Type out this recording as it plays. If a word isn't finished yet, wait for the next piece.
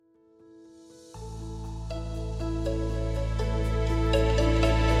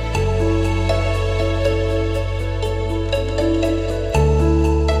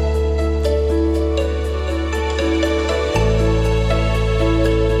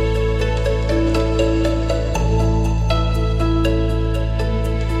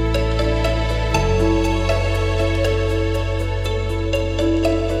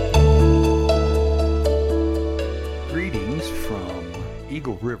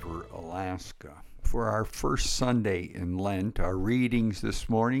River, Alaska. For our first Sunday in Lent, our readings this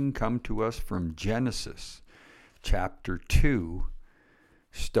morning come to us from Genesis chapter 2,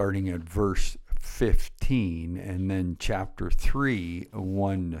 starting at verse 15, and then chapter 3,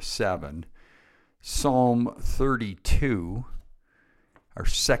 1 to 7. Psalm 32. Our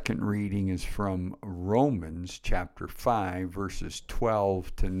second reading is from Romans chapter 5, verses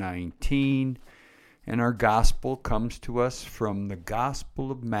 12 to 19. And our gospel comes to us from the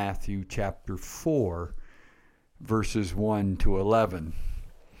Gospel of Matthew chapter 4, verses 1 to 11.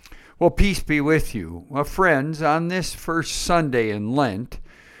 Well, peace be with you. Well, friends, on this first Sunday in Lent,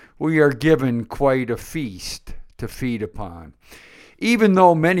 we are given quite a feast to feed upon. Even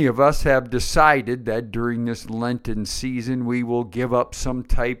though many of us have decided that during this Lenten season we will give up some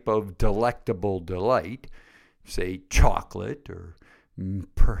type of delectable delight, say chocolate or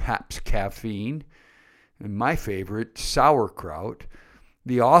perhaps caffeine, and my favorite, sauerkraut,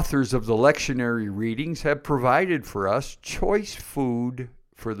 the authors of the lectionary readings have provided for us choice food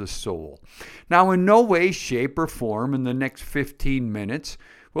for the soul. Now, in no way, shape, or form in the next 15 minutes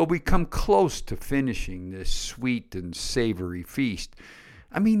will we come close to finishing this sweet and savory feast.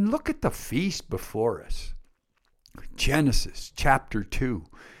 I mean, look at the feast before us. Genesis chapter 2,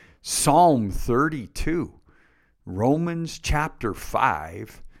 Psalm 32, Romans chapter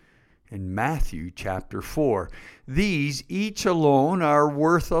 5, and Matthew chapter 4. These each alone are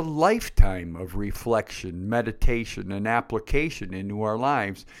worth a lifetime of reflection, meditation, and application into our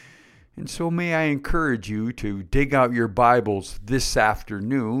lives. And so may I encourage you to dig out your Bibles this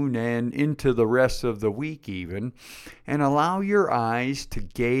afternoon and into the rest of the week even, and allow your eyes to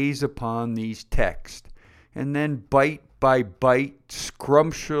gaze upon these texts, and then bite by bite,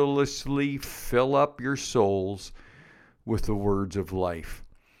 scrumptiously fill up your souls with the words of life.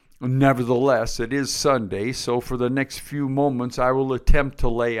 Nevertheless, it is Sunday, so for the next few moments I will attempt to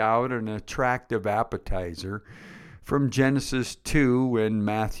lay out an attractive appetizer from Genesis 2 and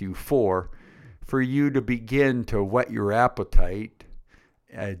Matthew 4 for you to begin to whet your appetite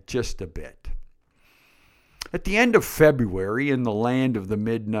just a bit. At the end of February, in the land of the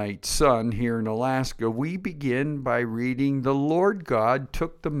midnight sun here in Alaska, we begin by reading, "The Lord God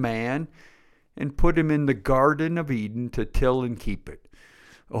took the man and put him in the Garden of Eden to till and keep it."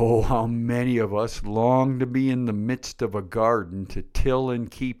 Oh, how many of us long to be in the midst of a garden to till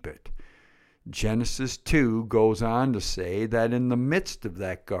and keep it. Genesis 2 goes on to say that in the midst of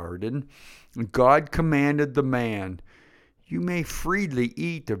that garden, God commanded the man, "You may freely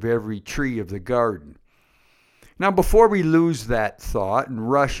eat of every tree of the garden." Now, before we lose that thought and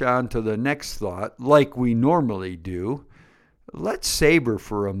rush on to the next thought, like we normally do, let's savor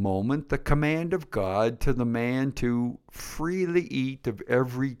for a moment the command of God to the man to freely eat of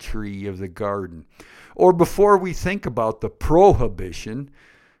every tree of the garden. Or before we think about the prohibition,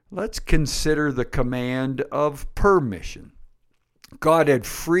 let's consider the command of permission. God had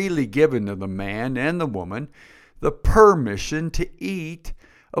freely given to the man and the woman the permission to eat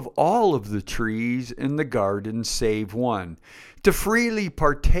of all of the trees in the garden save one, to freely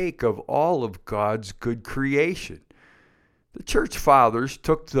partake of all of God's good creation. The church fathers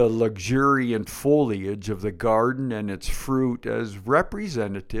took the luxuriant foliage of the garden and its fruit as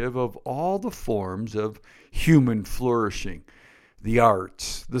representative of all the forms of human flourishing, the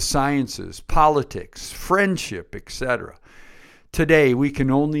arts, the sciences, politics, friendship, etc. Today, we can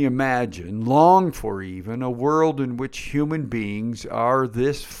only imagine, long for even, a world in which human beings are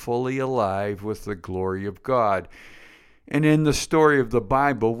this fully alive with the glory of God. And in the story of the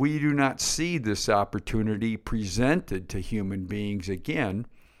Bible, we do not see this opportunity presented to human beings again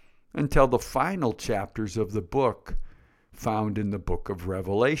until the final chapters of the book found in the book of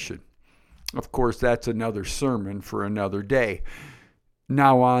Revelation. Of course, that's another sermon for another day.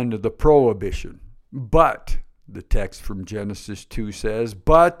 Now on to the prohibition. But, the text from Genesis 2 says,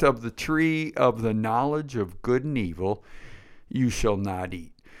 "But of the tree of the knowledge of good and evil you shall not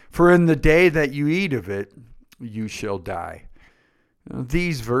eat. For in the day that you eat of it, you shall die." Now,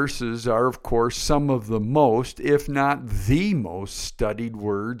 these verses are, of course, some of the most, if not the most, studied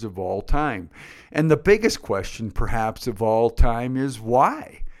words of all time. And the biggest question, perhaps, of all time is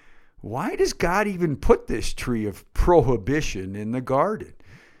why? Why does God even put this tree of prohibition in the garden?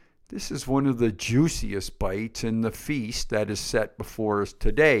 This is one of the juiciest bites in the feast that is set before us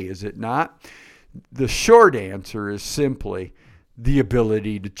today, is it not? The short answer is simply the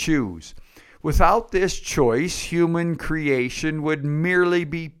ability to choose. Without this choice, human creation would merely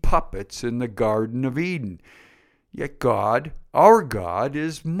be puppets in the Garden of Eden. Yet God, our God,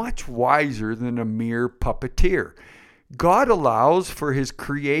 is much wiser than a mere puppeteer. God allows for his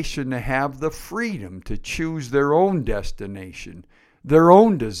creation to have the freedom to choose their own destination, their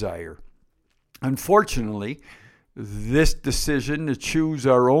own desire. Unfortunately, this decision to choose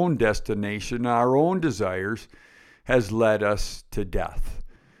our own destination, our own desires, has led us to death.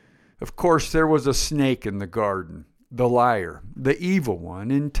 Of course, there was a snake in the garden. The liar, the evil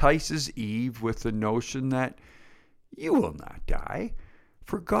one, entices Eve with the notion that you will not die,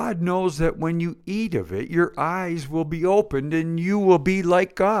 for God knows that when you eat of it, your eyes will be opened and you will be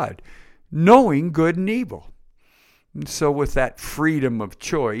like God, knowing good and evil. And so with that freedom of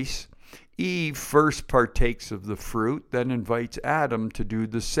choice, Eve first partakes of the fruit, then invites Adam to do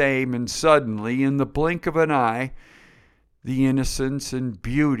the same, and suddenly, in the blink of an eye, the innocence and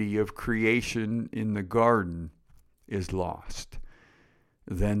beauty of creation in the garden is lost.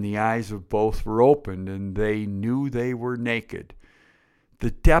 Then the eyes of both were opened, and they knew they were naked.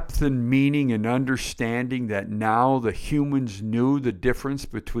 The depth and meaning and understanding that now the humans knew the difference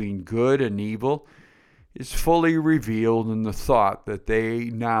between good and evil is fully revealed in the thought that they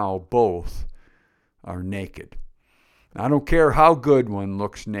now both are naked. I don't care how good one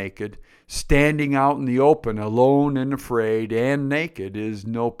looks naked, standing out in the open, alone and afraid and naked, is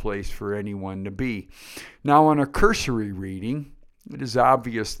no place for anyone to be. Now, on a cursory reading, it is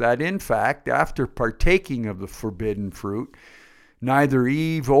obvious that, in fact, after partaking of the forbidden fruit, neither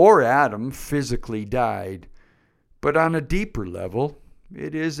Eve or Adam physically died. But on a deeper level,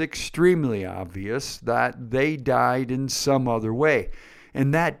 it is extremely obvious that they died in some other way.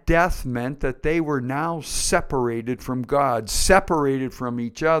 And that death meant that they were now separated from God, separated from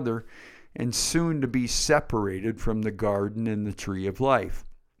each other, and soon to be separated from the garden and the tree of life.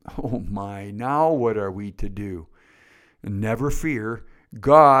 Oh my, now what are we to do? And never fear,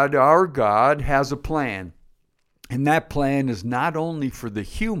 God, our God, has a plan. And that plan is not only for the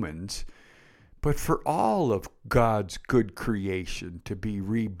humans, but for all of God's good creation to be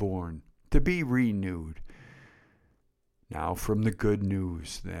reborn, to be renewed. Now from the good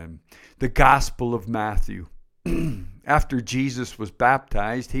news then. The Gospel of Matthew. After Jesus was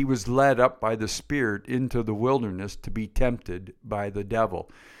baptized, he was led up by the Spirit into the wilderness to be tempted by the devil.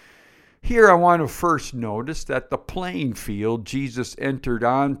 Here I want to first notice that the playing field Jesus entered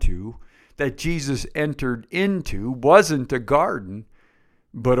into, wasn't a garden,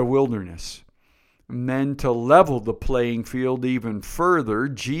 but a wilderness. And then to level the playing field even further,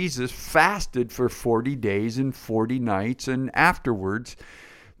 Jesus fasted for 40 days and 40 nights, and afterwards,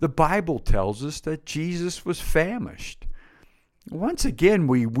 the Bible tells us that Jesus was famished. Once again,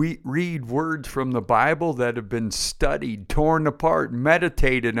 we read words from the Bible that have been studied, torn apart,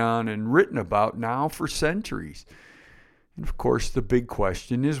 meditated on, and written about now for centuries. And of course, the big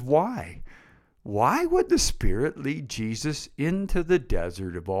question is why? Why would the Spirit lead Jesus into the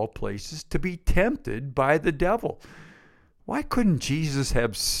desert of all places to be tempted by the devil? Why couldn't Jesus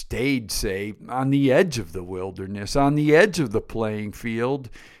have stayed, say, on the edge of the wilderness, on the edge of the playing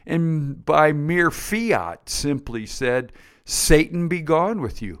field, and by mere fiat simply said, "Satan, be gone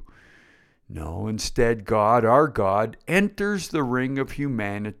with you"? No, instead, God, our God, enters the ring of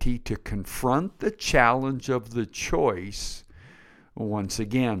humanity to confront the challenge of the choice once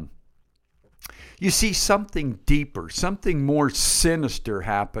again. You see, something deeper, something more sinister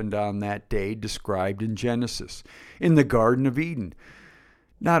happened on that day described in Genesis, in the Garden of Eden.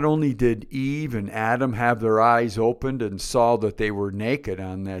 Not only did Eve and Adam have their eyes opened and saw that they were naked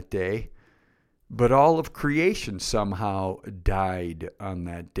on that day, but all of creation somehow died on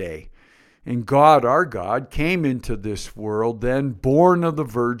that day. And God, our God, came into this world, then born of the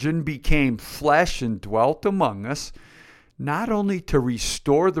Virgin, became flesh and dwelt among us, not only to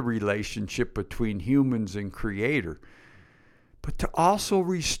restore the relationship between humans and Creator, but to also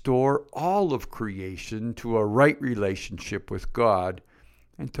restore all of creation to a right relationship with God,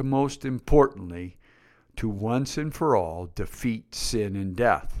 and to most importantly, to once and for all defeat sin and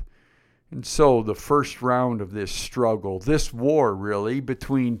death. And so the first round of this struggle, this war really,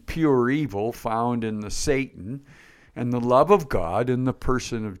 between pure evil found in the Satan and the love of God in the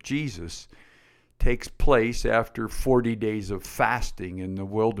person of Jesus, takes place after 40 days of fasting in the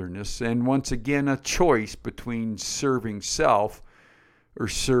wilderness, and once again a choice between serving self or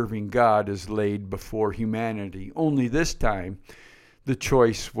serving God is laid before humanity. Only this time the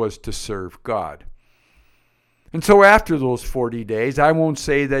choice was to serve God. And so after those 40 days, I won't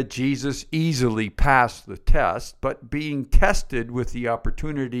say that Jesus easily passed the test, but being tested with the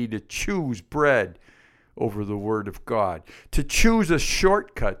opportunity to choose bread over the Word of God, to choose a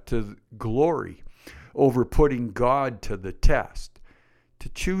shortcut to glory over putting God to the test, to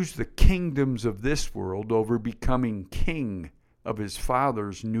choose the kingdoms of this world over becoming king of his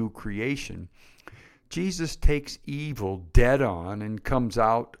Father's new creation, Jesus takes evil dead on and comes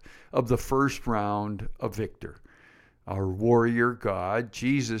out of the first round a victor. Our warrior God,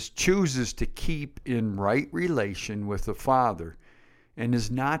 Jesus, chooses to keep in right relation with the Father and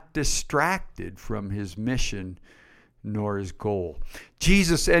is not distracted from his mission nor his goal.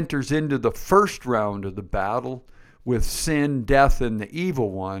 Jesus enters into the first round of the battle with sin, death, and the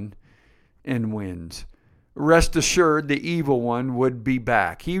evil one and wins. Rest assured, the evil one would be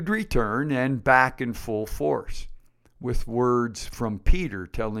back. He'd return and back in full force, with words from Peter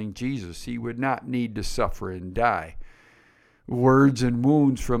telling Jesus he would not need to suffer and die. Words and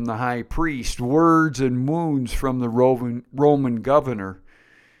wounds from the high priest, words and wounds from the Roman governor,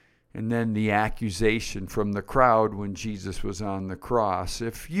 and then the accusation from the crowd when Jesus was on the cross.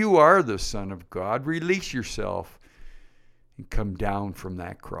 If you are the Son of God, release yourself and come down from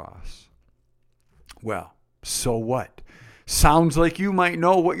that cross. Well, so what? Sounds like you might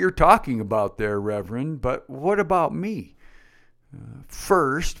know what you're talking about there, Reverend, but what about me?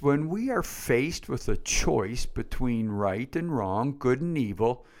 First, when we are faced with a choice between right and wrong, good and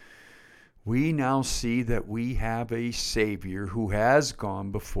evil, we now see that we have a Savior who has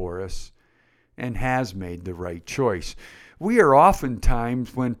gone before us and has made the right choice. We are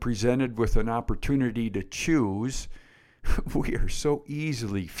oftentimes, when presented with an opportunity to choose, we are so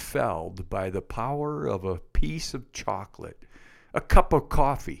easily felled by the power of a piece of chocolate, a cup of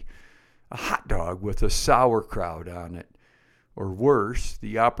coffee, a hot dog with a sauerkraut on it, or worse,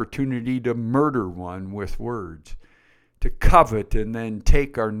 the opportunity to murder one with words, to covet and then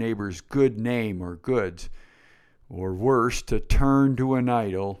take our neighbor's good name or goods, or worse, to turn to an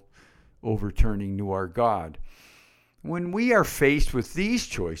idol, overturning to our God. When we are faced with these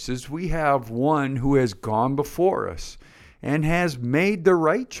choices, we have one who has gone before us and has made the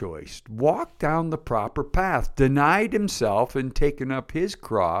right choice, walked down the proper path, denied himself and taken up his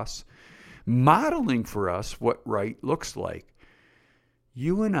cross, modeling for us what right looks like.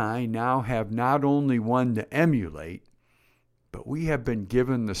 You and I now have not only one to emulate, but we have been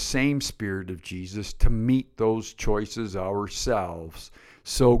given the same Spirit of Jesus to meet those choices ourselves.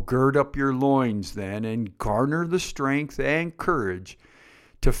 So gird up your loins then and garner the strength and courage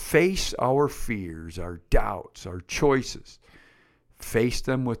to face our fears, our doubts, our choices. Face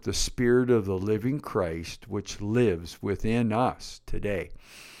them with the Spirit of the living Christ, which lives within us today.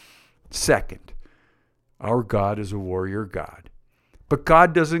 Second, our God is a warrior God. But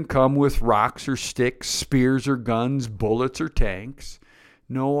God doesn't come with rocks or sticks, spears or guns, bullets or tanks.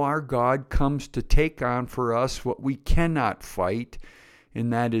 No, our God comes to take on for us what we cannot fight,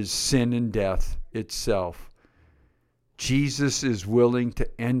 and that is sin and death itself. Jesus is willing to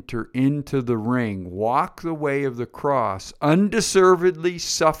enter into the ring, walk the way of the cross, undeservedly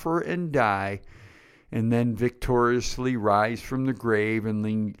suffer and die, and then victoriously rise from the grave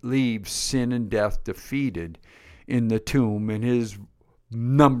and leave sin and death defeated in the tomb, and his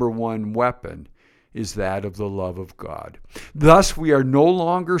number one weapon is that of the love of God. Thus, we are no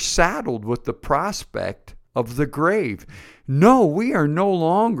longer saddled with the prospect of the grave. No, we are no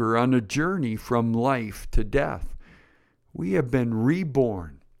longer on a journey from life to death. We have been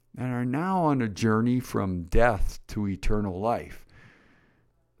reborn and are now on a journey from death to eternal life.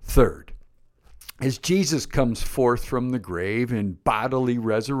 Third, as Jesus comes forth from the grave in bodily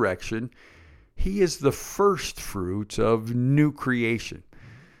resurrection, he is the first fruits of new creation.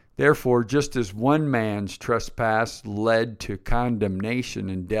 Therefore, just as one man's trespass led to condemnation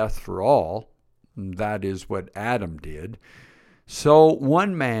and death for all, that is what Adam did, so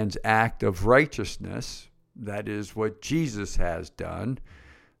one man's act of righteousness, that is what Jesus has done,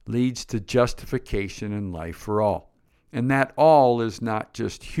 leads to justification and life for all. And that all is not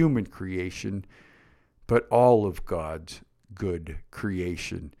just human creation, but all of God's good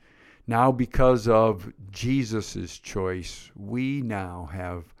creation. Now, because of Jesus' choice, we now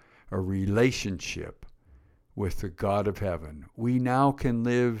have a relationship with the God of heaven. We now can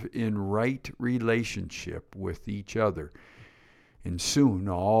live in right relationship with each other. And soon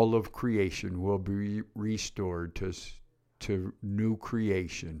all of creation will be restored to new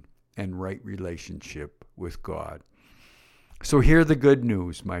creation and right relationship with God. So hear the good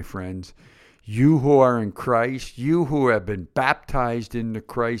news, my friends. You who are in Christ, you who have been baptized into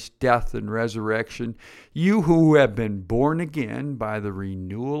Christ's death and resurrection, you who have been born again by the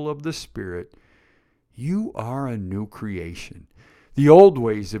renewal of the Spirit, you are a new creation. The old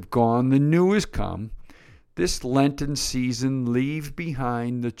ways have gone, the new has come. This Lenten season, leave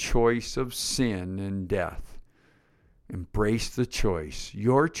behind the choice of sin and death. Embrace the choice,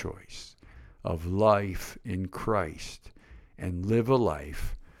 your choice, of life in Christ, and live a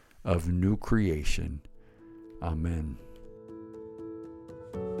life of new creation. Amen.